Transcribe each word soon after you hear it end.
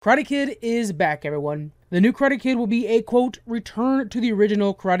Karate Kid is back, everyone. The new Karate Kid will be a, quote, return to the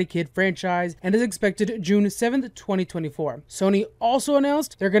original Karate Kid franchise and is expected June 7th, 2024. Sony also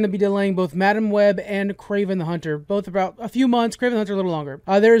announced they're going to be delaying both Madam Web and Kraven the Hunter, both about a few months, Kraven the Hunter a little longer.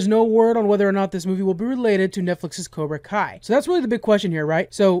 There is no word on whether or not this movie will be related to Netflix's Cobra Kai. So that's really the big question here,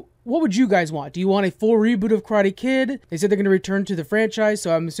 right? So what would you guys want? Do you want a full reboot of Karate Kid? They said they're going to return to the franchise,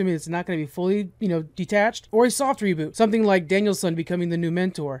 so I'm assuming it's not going to be fully, detached. Or a soft reboot, something like Daniel-san becoming the new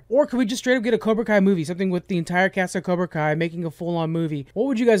mentor. Or could we just straight up get a Cobra Kai movie, something with the entire cast of Cobra Kai making a full-on movie? What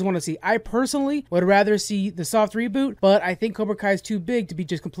would you guys want to see? I personally would rather see the soft reboot, but I think Cobra Kai is too big to be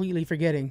just completely forgetting.